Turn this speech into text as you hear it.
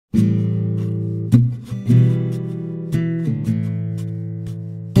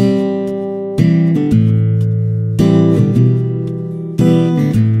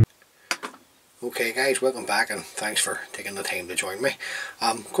guys, welcome back and thanks for taking the time to join me.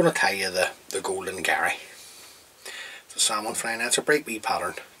 I'm going to tie you the golden Garry. It's a salmon fly and it's a bright wee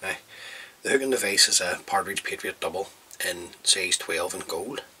pattern. Now, the hook and the vise is a Partridge Patriot double in size 12 in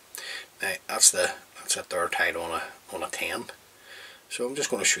gold. Now that's it there tied on a 10. So I'm just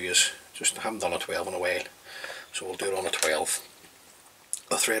going to show you, just haven't done a 12 in a while, so we'll do it on a 12.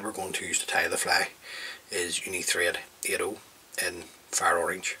 The thread we're going to use to tie the fly is uni thread 80 in fire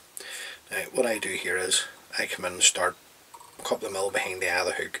orange. Now what I do here is I come in and start a couple of mil behind the eye of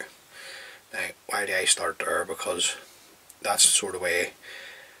the hook. Now why do I start there? Because that's sort of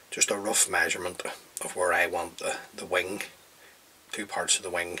just a rough measurement of where I want the wing, 2 parts of the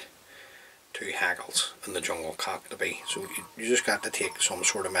wing, 2 hackles and the jungle cock to be. So you just got to take some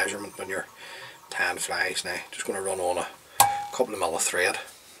sort of measurement when you're tying flies. Now just going to run on a couple of mil of thread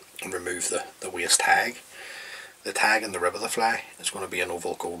and remove the waist tag. The tag in the rib of the fly is going to be an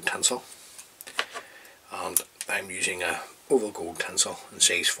oval gold tinsel, and I'm using a oval gold tinsel in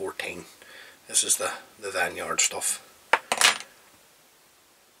size 14. This is the vineyard stuff.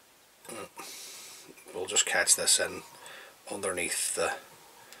 We'll just catch this in underneath the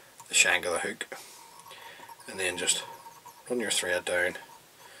shank of the hook, and then just run your thread down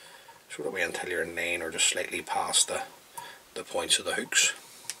sort of way until you're in line or just slightly past the points of the hooks,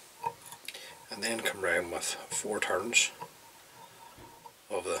 and then come round with 4 turns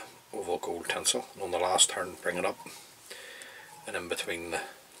of the oval gold tinsel, and on the last turn bring it up and in between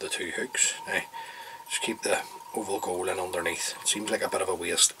the 2 hooks. Now just keep the oval gold in underneath. It seems like a bit of a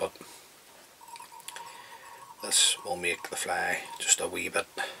waste, but this will make the fly just a wee bit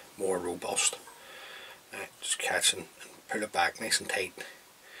more robust. Now just catch and pull it back nice and tight,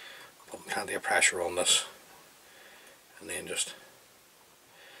 put plenty of pressure on this, and then just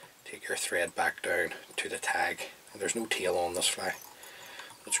take your thread back down to the tag. And there's no tail on this fly.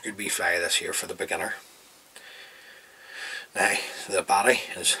 It's a good wee fly this here for the beginner. Now the body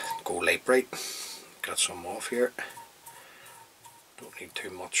is gold lite brite. Got some off here. Don't need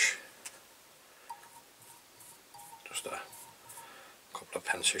too much. Just a couple of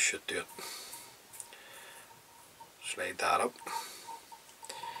pincers should do it. Slide that up,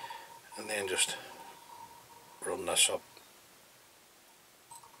 and then just run this up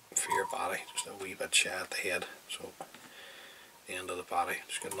for your body, just a wee bit shy at the head, so the end of the body,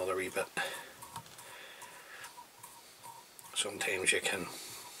 just get another wee bit. Sometimes you can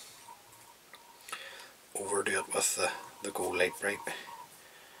overdo it with the gold lite brite.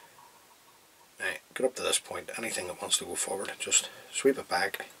 Now get up to this point, anything that wants to go forward, just sweep it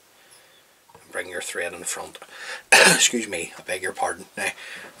back and bring your thread in front. Excuse me, I beg your pardon. Now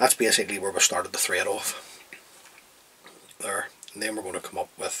that's basically where we started the thread off there. And then we're going to come up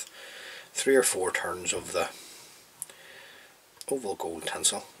with 3 or 4 turns of the oval gold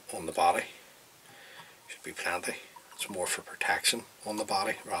tinsel on the body. Should be plenty. It's more for protection on the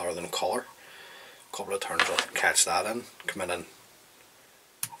body rather than colour. A couple of turns up, catch that in, come in and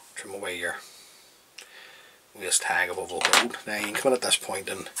trim away your waist tag of oval gold. Now you can come in at this point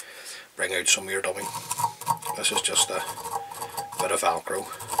and bring out some of your dubbing. This is just a bit of Velcro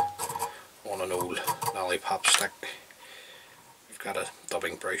on an old lollipop stick. Got a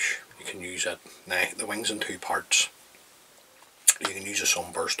dubbing brush, you can use it. Now the wing's in 2 parts. You can use a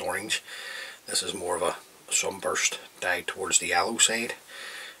sunburst orange. This is more of a sunburst dyed towards the yellow side,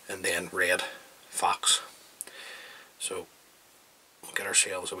 and then red fox. So we'll get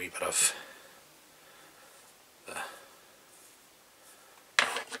ourselves a wee bit of the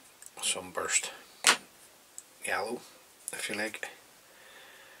sunburst yellow, if you like.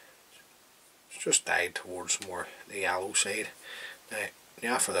 It's just dyed towards more the yellow side. Now, you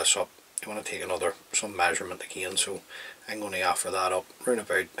offer this up, you want to take some measurement again, so I'm going to offer that up around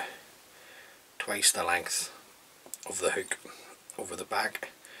about twice the length of the hook over the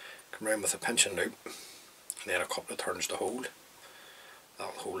back. Come round with a pinch and loop, and then a couple of turns to hold.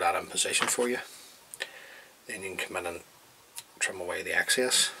 That'll hold that in position for you. Then you can come in and trim away the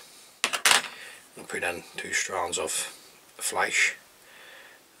excess and put in 2 strands of flash.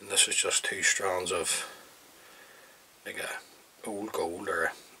 And this is just 2 strands of like a old gold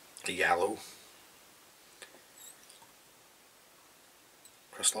or a yellow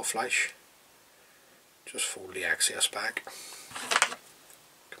crystal flash. Just fold the excess back,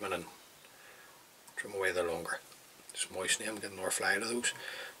 come in and trim away the longer. Just moisten them, get another fly out of those.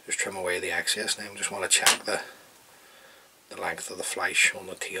 Just trim away the excess. Now I just want to check the length of the flash on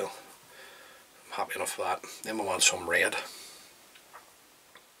the tail. I'm happy enough with that. Then we want some red.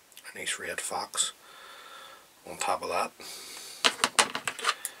 A nice red fox on top of that.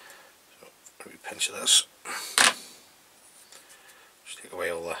 So we pinch this. Just take away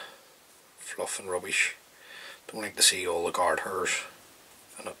all the fluff and rubbish. Don't like to see all the guard hairs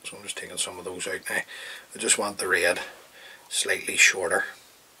in it, so I'm just taking some of those out now. I just want the red slightly shorter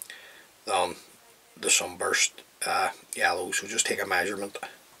than the sunburst yellow, so just take a measurement.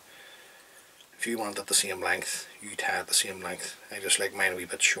 If you want it the same length, you tie it the same length. I just like mine a wee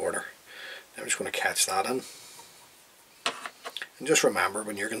bit shorter. I'm just going to catch that in. And just remember,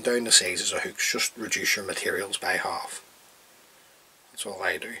 when you're going down the sizes of hooks, just reduce your materials by half. That's all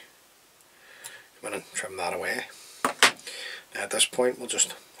I do. Come in and trim that away. Now at this point we'll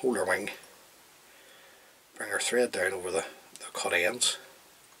just hold our wing, bring our thread down over the cut ends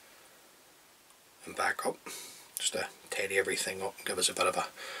and back up, just to tidy everything up and give us a bit of a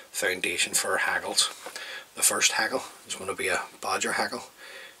foundation for our hackles. The first hackle is going to be a badger hackle,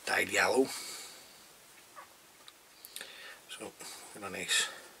 dyed yellow. So get a nice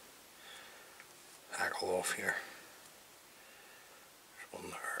hackle off here. There's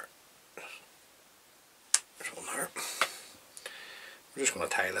one there. There's one there. We're just going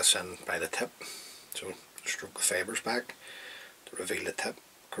to tie this in by the tip, so stroke the fibres back to reveal the tip,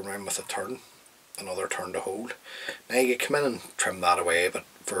 come around with a turn, another turn to hold. Now you come in and trim that away, but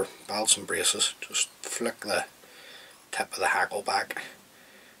for belts and braces, just flick the tip of the hackle back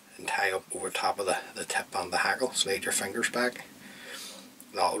and tie up over top of the tip and the hackle. Slide your fingers back,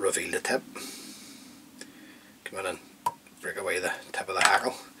 that'll reveal the tip. Come in and break away the tip of the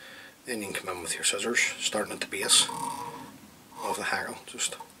hackle. Then you can come in with your scissors, starting at the base of the hackle.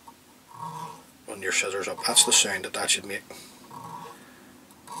 Just run your scissors up. That's the sound that should make.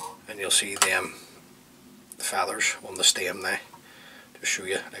 And you'll see the feathers on the stem now. To show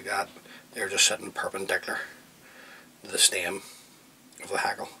you like that, they're just sitting perpendicular to the stem of the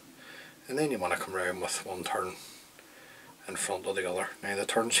hackle. And then you want to come around with one turn in front of the other. Now the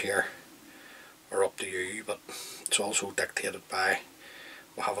turns here are up to you, but it's also dictated by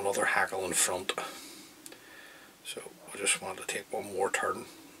we'll have another hackle in front. So I just want to take one more turn.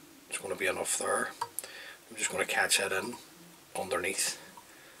 It's going to be enough there. I'm just going to catch it in underneath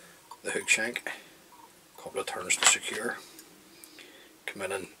the hook shank. A couple of turns to secure. Come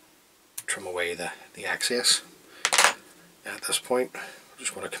in and trim away the excess. And at this point, we're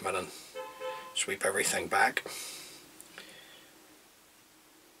just going to come in and sweep everything back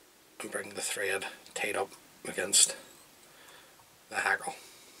and bring the thread tight up against the hackle,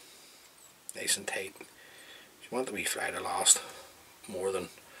 nice and tight. You want the wee fly to last more than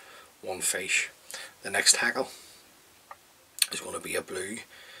one fish. The next hackle is going to be a blue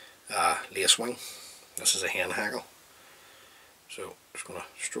lace wing. This is a hen hackle. So just going to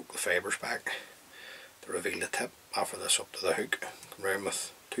stroke the fibres back to reveal the tip. Offer this up to the hook, come round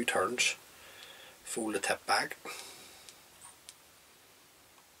with two turns, fold the tip back.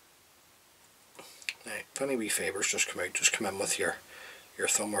 Now if any wee fibres just come out, just come in with your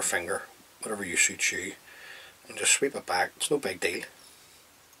thumb or finger, whatever you suits you, and just sweep it back. It's no big deal.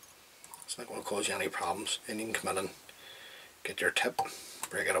 It's not going to cause you any problems. And you can come in and get your tip,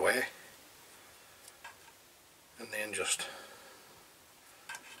 break it away, and then just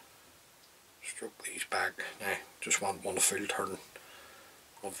stroke these back. Now just want one full turn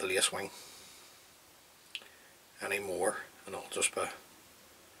of the lace wing. Any more and it'll just be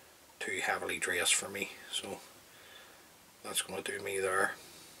too heavily dressed for me, so that's going to do me there.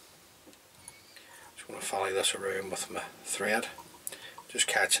 Just going to follow this around with my thread, just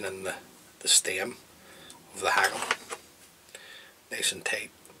catching in the stem of the hackle, nice and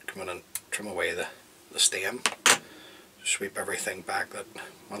tight. Come in and trim away the stem. Just sweep everything back that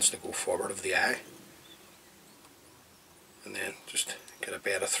wants to go forward of the eye, and then just get a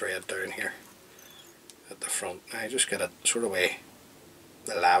bit of thread down here at the front. Now just get it sort of way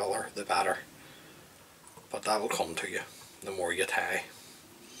the leveler the better, but that'll come to you the more you tie.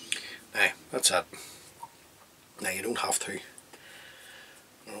 Now that's it. Now you don't have to.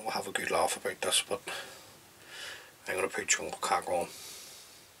 We'll have a good laugh about this, but I'm going to put jungle cock on.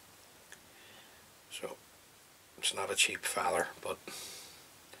 So it's not a cheap feather, but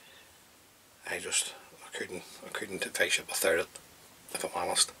I couldn't fish it without it, if I'm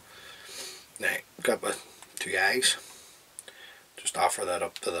honest. Now got my two eyes. Just offer that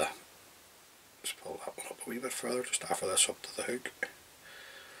up to the, just pull that one up a wee bit further, just offer this up to the hook.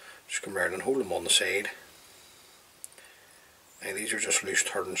 Just come around and hold them on the side. Now these are just loose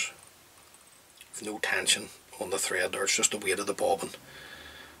turns, with no tension on the thread there. It's just the weight of the bobbin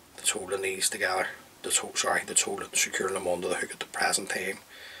that's holding these together, that's holding, securing them onto the hook at the present time.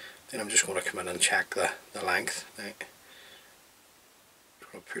 Then I'm just going to come in and check the length. Now, I'm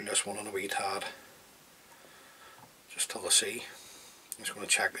going to pull this one on a wee tad, just till I see. I'm just going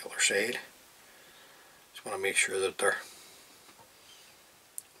to check the other side. Just want to make sure that they're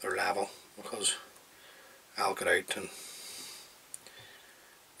level because I'll get out and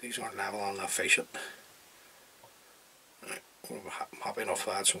these aren't level on that fish it. Right, I'm happy enough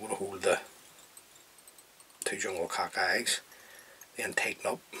with that, so I'm going to hold the 2 jungle cock eggs, then tighten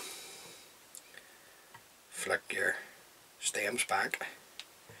up, flick your stems back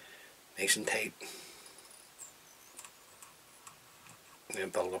nice and tight, and then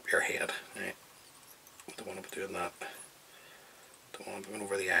build up your head. Right, don't want to be doing that, don't want to be going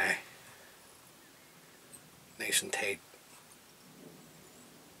over the eye, nice and tight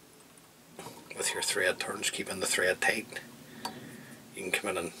with your thread turns, keeping the thread tight. You can come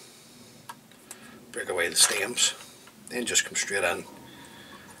in and break away the stems, then just come straight in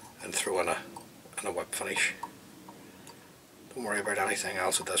and throw in a whip finish. Don't worry about anything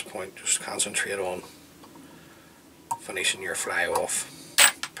else at this point, just concentrate on finishing your fly off.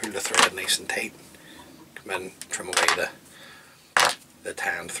 Pull the thread nice and tight, come in, trim away the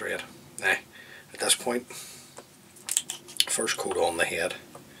tan thread. Now at this point, first coat on the head,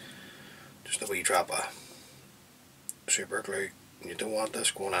 just a wee drop of super glue. You don't want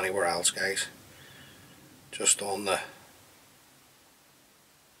this going anywhere else, guys, just on the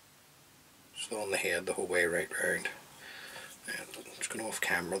head the whole way right round. It's going off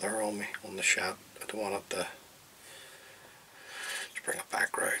camera there on me on the shot. I don't want it to, just bring it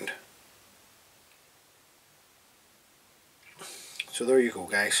back round. So there you go,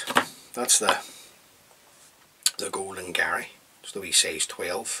 guys, that's the golden Garry. It's the wee size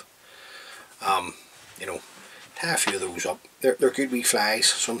 12. You know, tie a few of those up. They're good wee flies.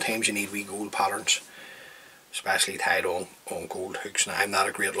 Sometimes you need wee gold patterns, especially tied on gold hooks. Now I'm not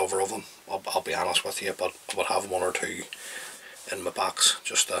a great lover of them, I'll be honest with you, but I would have 1 or 2 in my box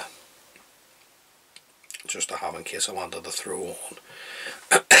just to have in case I wanted to throw on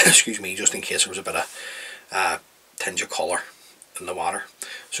excuse me, just in case there was a bit of tinge of colour in the water.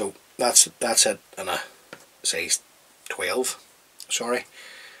 So that's it in a size 12, sorry,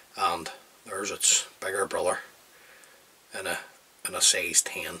 and there's its bigger brother in a size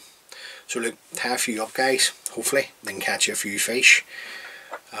 10. So look, tie a few up, guys. Hopefully they can catch you a few fish.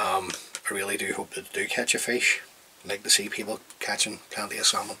 I really do hope that they do catch a fish. I like to see people catching plenty of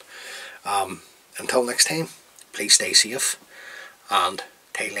salmon. Until next time, please stay safe and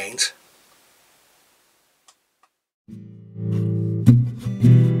tie lines.